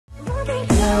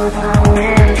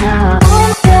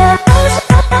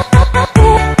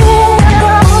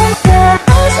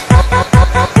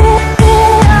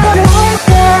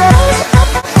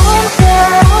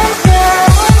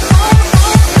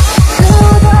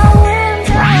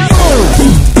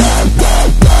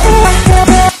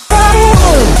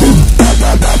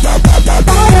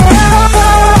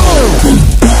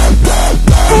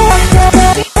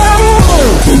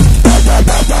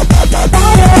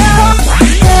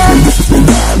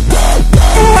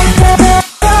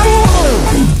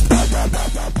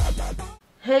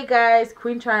Hey guys,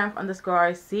 Queen Triumph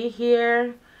 _RC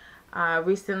here.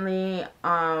 Recently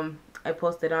I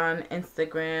posted on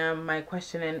Instagram my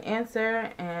question and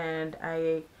answer, and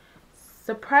I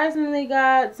surprisingly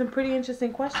got some pretty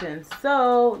interesting questions.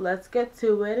 So let's get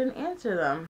to it and answer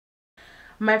them.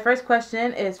 My first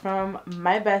question is from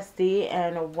my bestie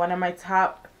and one of my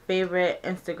top favorite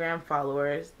Instagram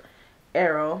followers,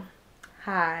 Arrow.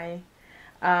 Hi.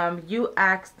 You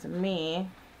asked me,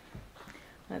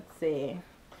 let's see.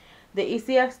 The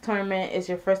ECX Tournament is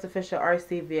your first official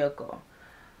RC vehicle.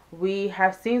 We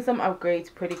have seen some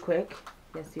upgrades pretty quick.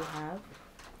 Yes, you have.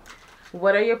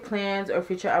 What are your plans or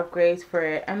future upgrades for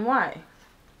it, and why?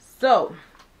 So,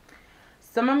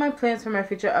 some of my plans for my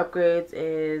future upgrades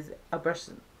is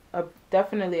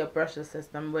definitely a brushless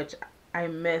system, which I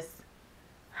miss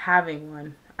having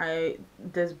one.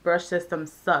 This brush system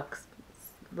sucks,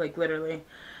 like literally.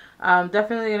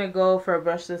 Definitely gonna go for a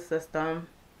brushless system.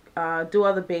 Do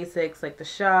all the basics like the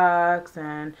shocks,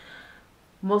 and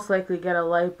most likely get a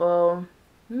lipo.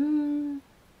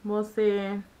 We'll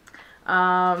see.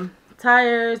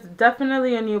 Tires,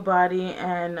 definitely a new body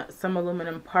and some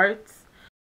aluminum parts.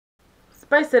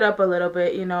 Spice it up a little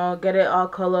bit, you know, get it all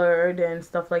colored and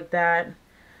stuff like that.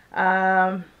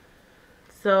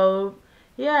 So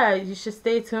yeah, you should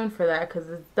stay tuned for that because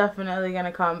it's definitely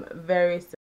gonna come very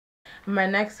soon. My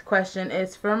next question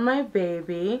is from my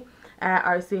baby at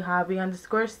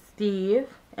RCHobby_Steve,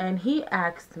 and he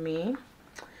asked me,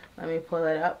 let me pull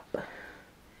it up.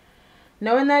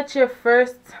 Knowing that you're a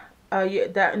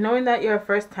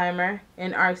first timer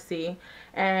in RC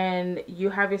and you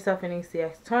have yourself an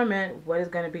ECX Tournament, what is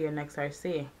going to be your next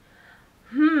RC?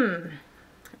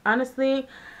 Honestly,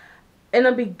 in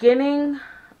the beginning,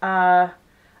 I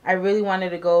really wanted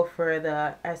to go for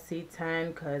the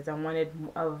SC10 because I wanted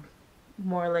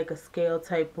more like a scale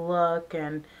type look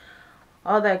and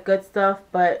all that good stuff.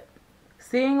 But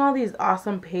seeing all these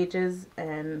awesome pages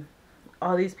and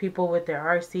all these people with their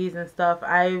RCs and stuff,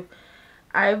 I've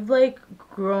like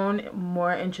grown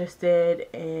more interested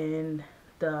in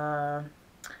the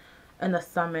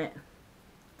Summit.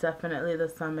 Definitely the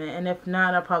Summit. And if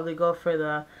not, I'll probably go for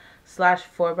the Slash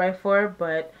 4x4.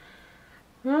 But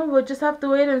you know, we'll just have to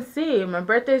wait and see. My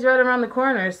birthday's right around the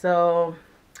corner, so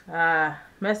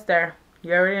mister,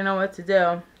 you already know what to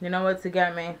do. You know what to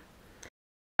get me.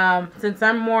 Since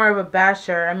I'm more of a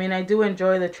basher, I mean, I do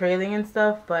enjoy the trailing and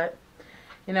stuff, but,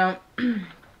 you know,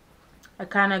 I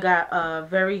kind of got a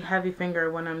very heavy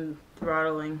finger when I'm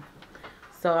throttling.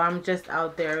 So I'm just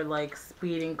out there, like,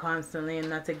 speeding constantly,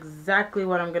 and that's exactly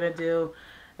what I'm going to do,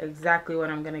 exactly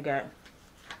what I'm going to get.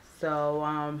 So,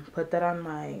 put that on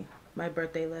my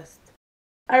birthday list.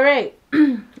 All right,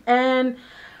 and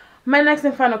my next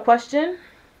and final question.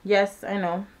 Yes, I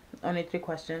know, only 3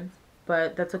 questions.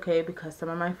 But that's okay because some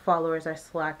of my followers are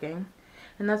slacking,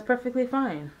 and that's perfectly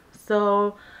fine.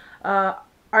 So,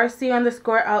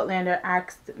 RC_Outlander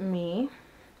asked me,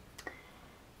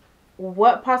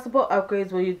 what possible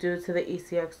upgrades will you do to the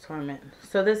ECX Tournament?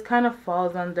 So this kind of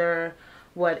falls under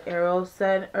what Arrow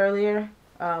said earlier,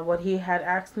 what he had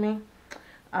asked me.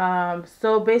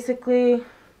 So basically,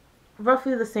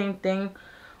 roughly the same thing.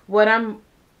 What I'm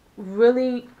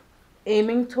really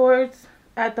aiming towards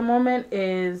at the moment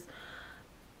is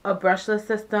a brushless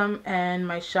system and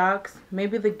my shocks,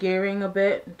 maybe the gearing a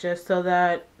bit, just so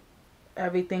that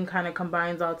everything kind of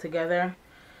combines all together.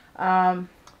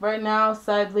 Right now,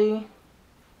 sadly,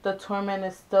 the Tournament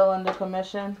is still under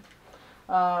commission.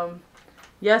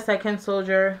 Yes, I can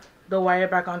solder the wire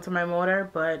back onto my motor,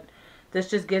 but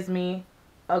this just gives me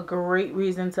a great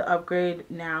reason to upgrade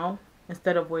now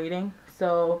instead of waiting.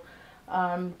 So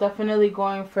definitely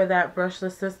going for that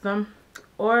brushless system,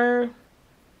 or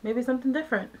maybe something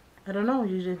different. I don't know.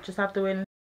 You just have to wait.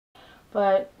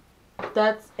 But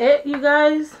that's it, you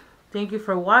guys. Thank you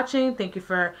for watching. Thank you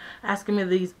for asking me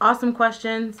these awesome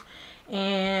questions.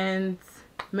 And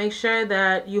make sure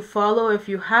that you follow if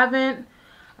you haven't.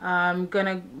 I'm going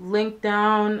to link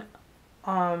down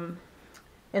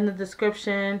in the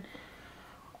description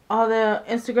all the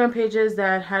Instagram pages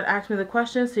that had asked me the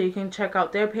questions, so you can check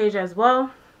out their page as well.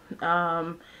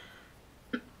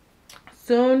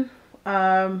 soon,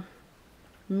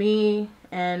 me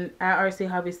and at RC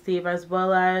Hobby Steve, as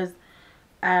well as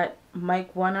at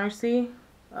Mike 1RC,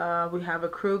 we have a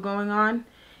crew going on,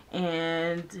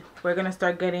 and we're gonna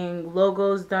start getting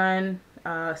logos done,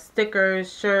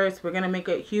 stickers, shirts. We're gonna make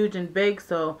it huge and big,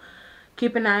 so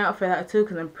keep an eye out for that too,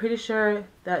 because I'm pretty sure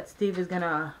that Steve is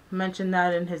gonna mention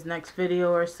that in his next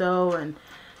video or so, and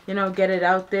you know, get it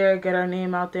out there, get our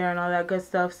name out there and all that good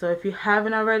stuff. So if you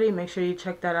haven't already, make sure you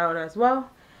check that out as well.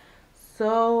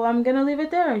 So I'm gonna leave it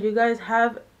there. You guys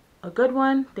have a good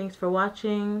one. Thanks for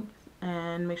watching,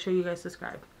 and make sure you guys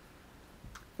subscribe.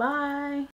 Bye.